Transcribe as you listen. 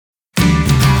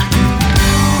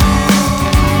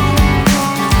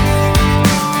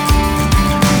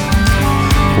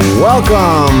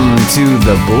Welcome to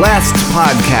the Blessed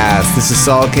Podcast. This is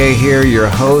Saul K. here, your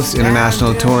host,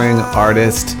 international touring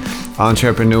artist,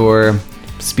 entrepreneur,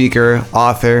 speaker,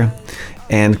 author,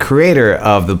 and creator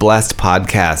of the Blessed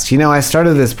Podcast. You know, I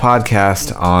started this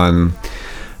podcast on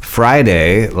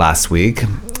Friday last week,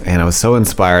 and I was so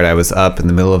inspired. I was up in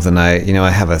the middle of the night. You know, I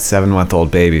have a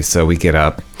 7-month-old baby, so we get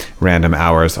up random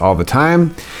hours all the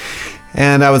time.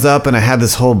 And I was up and I had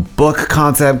this whole book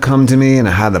concept come to me, and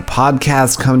I had the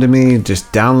podcast come to me,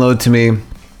 just download to me.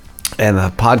 And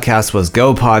the podcast was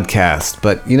Go Podcast.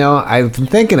 But, you know, I've been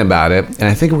thinking about it, and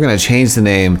I think we're going to change the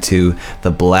name to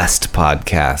the Blessed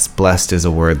Podcast. Blessed is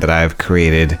a word that I've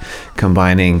created,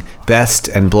 combining best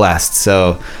and blessed.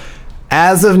 So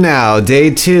as of now,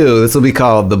 day 2, this will be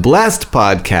called the Blessed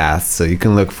Podcast. So you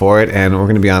can look for it, and we're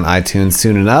going to be on iTunes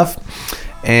soon enough.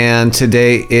 And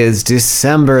today is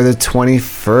December the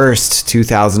 21st,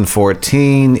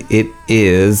 2014. It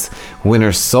is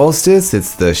winter solstice.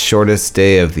 It's the shortest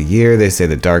day of the year. They say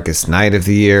the darkest night of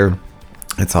the year.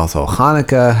 It's also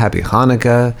Hanukkah. Happy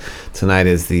Hanukkah. Tonight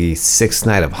is the 6th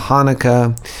night of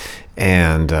Hanukkah.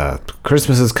 And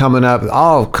Christmas is coming up.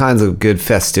 All kinds of good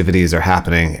festivities are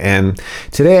happening. And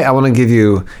today I want to give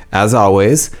you, as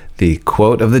always, the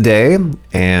quote of the day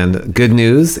and good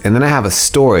news. And then I have a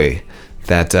story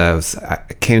that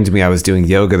came to me. I was doing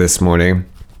yoga this morning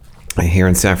here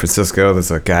in San Francisco.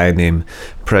 There's a guy named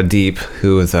Pradeep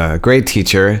who is a great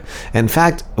teacher. In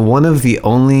fact, one of the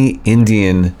only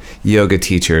Indian yoga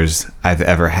teachers I've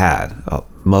ever had.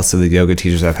 Most of the yoga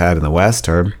teachers I've had in the West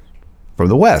are from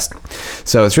the West.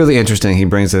 So it's really interesting. He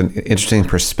brings an interesting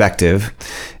perspective,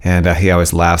 and he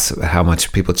always laughs at how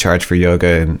much people charge for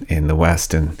yoga in the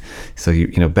West. And so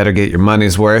you better get your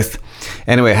money's worth.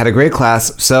 Anyway, I had a great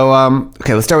class. So,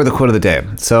 okay, let's start with the quote of the day.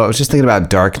 So I was just thinking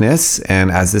about darkness, and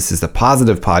as this is a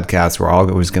positive podcast, we're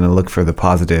always going to look for the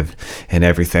positive in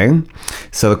everything.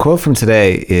 So the quote from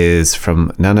today is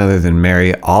from none other than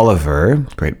Mary Oliver,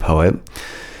 great poet,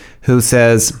 who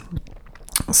says,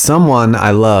 "Someone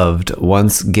I loved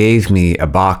once gave me a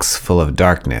box full of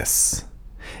darkness.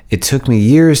 It took me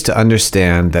years to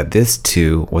understand that this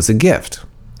too was a gift."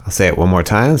 I'll say it one more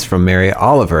time. It's from Mary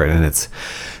Oliver, and it's,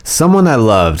 "Someone I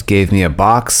loved gave me a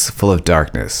box full of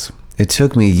darkness. It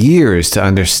took me years to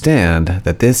understand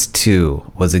that this too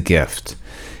was a gift."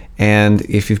 And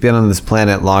if you've been on this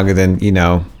planet longer than,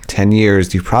 10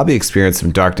 years, you've probably experienced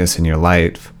some darkness in your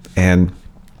life. And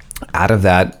out of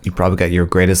that, you probably got your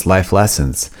greatest life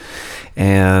lessons.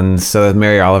 And so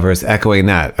Mary Oliver is echoing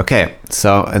that. Okay,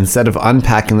 so instead of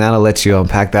unpacking that, I'll let you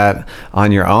unpack that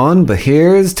on your own. But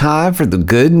here's time for the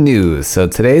good news. So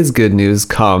today's good news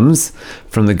comes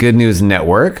from the Good News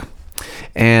Network.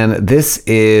 And this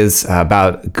is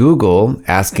about Google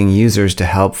asking users to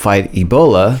help fight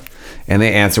Ebola, and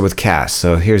they answer with cash.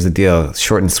 So here's the deal,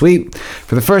 short and sweet.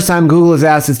 For the first time, Google has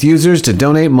asked its users to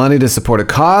donate money to support a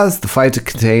cause, the fight to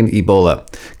contain Ebola.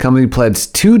 The company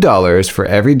pledged $2 for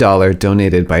every dollar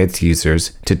donated by its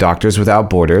users to Doctors Without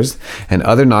Borders and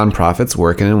other nonprofits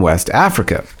working in West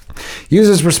Africa.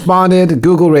 Users responded.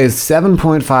 Google raised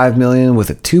 $7.5 million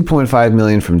with $2.5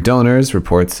 million from donors,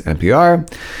 reports NPR.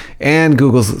 And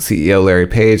Google's CEO Larry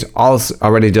Page also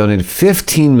already donated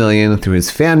 $15 million through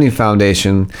his family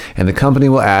foundation, and the company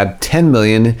will add $10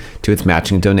 million to its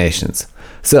matching donations.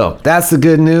 So that's the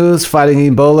good news. Fighting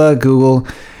Ebola, Google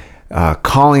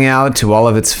calling out to all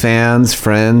of its fans,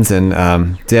 friends,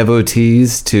 and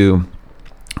devotees to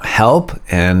help,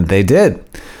 and they did.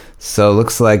 So it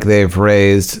looks like they've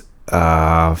raised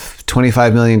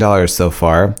 $25 million so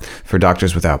far for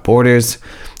Doctors Without Borders.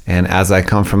 And as I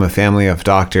come from a family of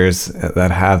doctors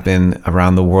that have been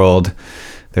around the world,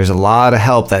 there's a lot of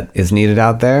help that is needed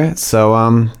out there. So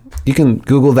you can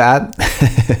Google that.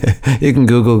 You can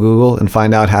Google and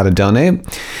find out how to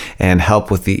donate and help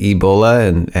with the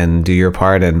Ebola and do your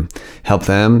part and help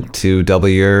them to double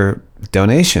your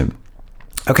donation.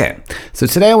 Okay, so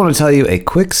today I want to tell you a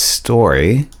quick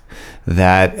story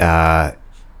that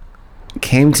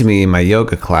came to me in my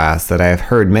yoga class that I have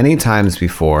heard many times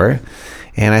before.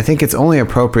 And I think it's only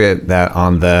appropriate that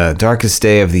on the darkest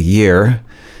day of the year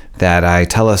that I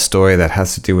tell a story that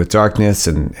has to do with darkness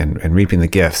and reaping the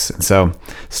gifts. And so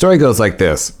the story goes like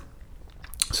this.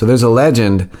 So there's a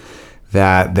legend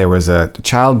that there was a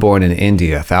child born in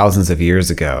India thousands of years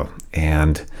ago.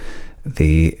 And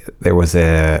there was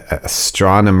a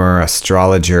astronomer,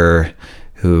 astrologer,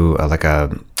 who like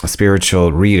a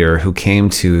spiritual reader who came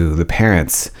to the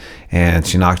parents, and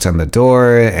she knocked on the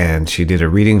door and she did a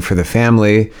reading for the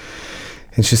family,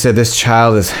 and she said, "This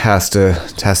child has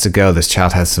to go. This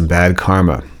child has some bad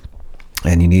karma,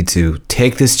 and you need to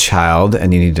take this child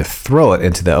and you need to throw it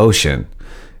into the ocean."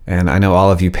 And I know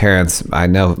all of you parents, I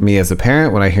know me as a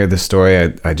parent, when I hear this story,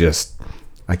 I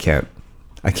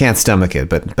can't stomach it,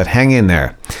 but hang in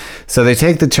there. So they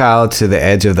take the child to the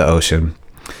edge of the ocean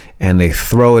and they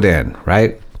throw it in,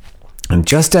 right? And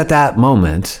just at that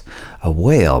moment, a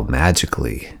whale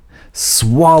magically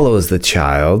swallows the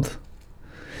child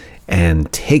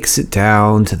and takes it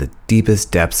down to the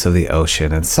deepest depths of the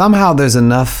ocean. And somehow there's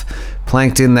enough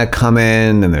plankton that come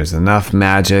in and there's enough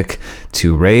magic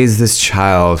to raise this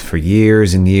child for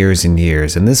years and years and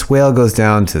years. And this whale goes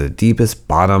down to the deepest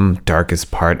bottom,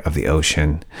 darkest part of the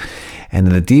ocean. And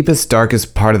in the deepest,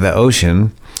 darkest part of the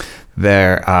ocean,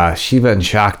 there, Shiva and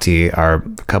Shakti are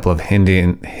a couple of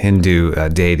Hindu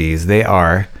deities. They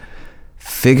are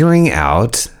figuring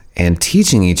out and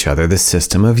teaching each other the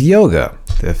system of yoga,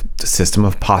 the system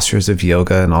of postures of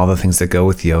yoga and all the things that go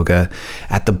with yoga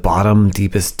at the bottom,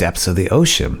 deepest depths of the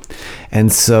ocean.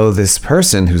 And so this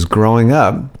person who's growing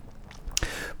up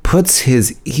puts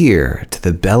his ear to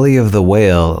the belly of the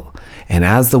whale, and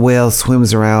as the whale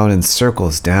swims around and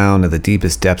circles down to the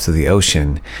deepest depths of the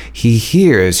ocean, he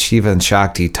hears Shiva and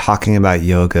Shakti talking about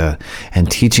yoga and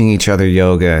teaching each other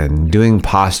yoga and doing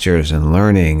postures and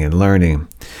learning.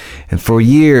 And for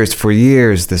years,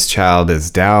 this child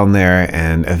is down there,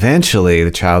 and eventually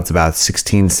the child's about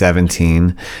 16,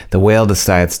 17. The whale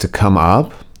decides to come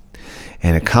up,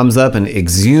 and it comes up and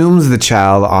exhumes the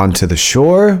child onto the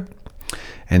shore.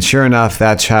 And sure enough,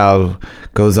 that child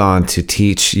goes on to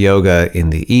teach yoga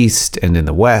in the East and in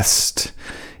the West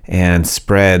and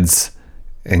spreads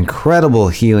incredible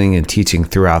healing and teaching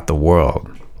throughout the world.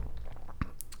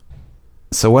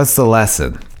 So what's the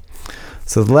lesson?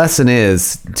 So the lesson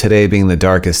is, today being the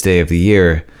darkest day of the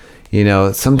year,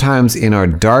 sometimes in our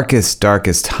darkest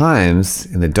times,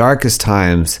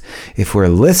 if we're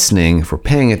listening, if we're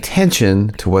paying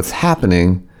attention to what's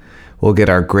happening, we'll get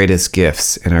our greatest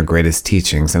gifts and our greatest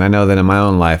teachings. And I know that in my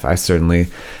own life, I certainly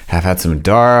have had some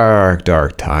dark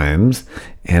times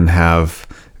and have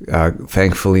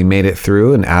thankfully made it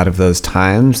through and out of those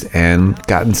times and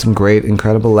gotten some great,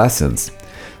 incredible lessons.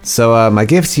 So my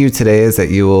gift to you today is that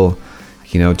you will,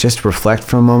 just reflect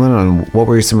for a moment on what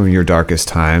were some of your darkest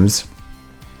times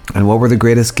and what were the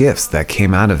greatest gifts that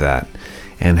came out of that,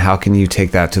 and how can you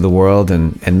take that to the world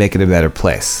and make it a better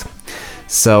place.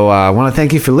 So I want to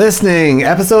thank you for listening.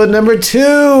 Episode number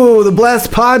 2, The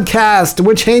Blessed Podcast.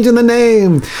 We're changing the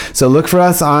name. So look for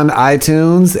us on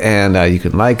iTunes, and you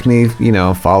can like me,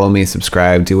 follow me,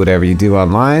 subscribe, do whatever you do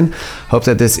online. Hope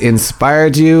that this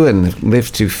inspired you and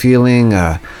left you feeling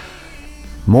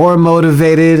more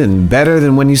motivated and better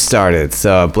than when you started.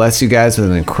 So bless you guys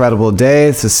with an incredible day.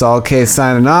 This is Saul K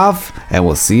signing off, and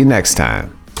we'll see you next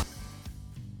time.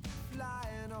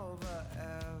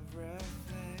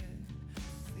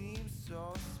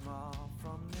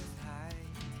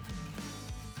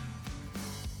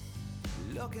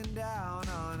 Looking down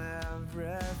on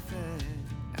everything,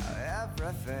 now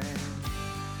everything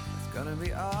is gonna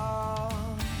be all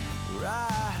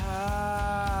right.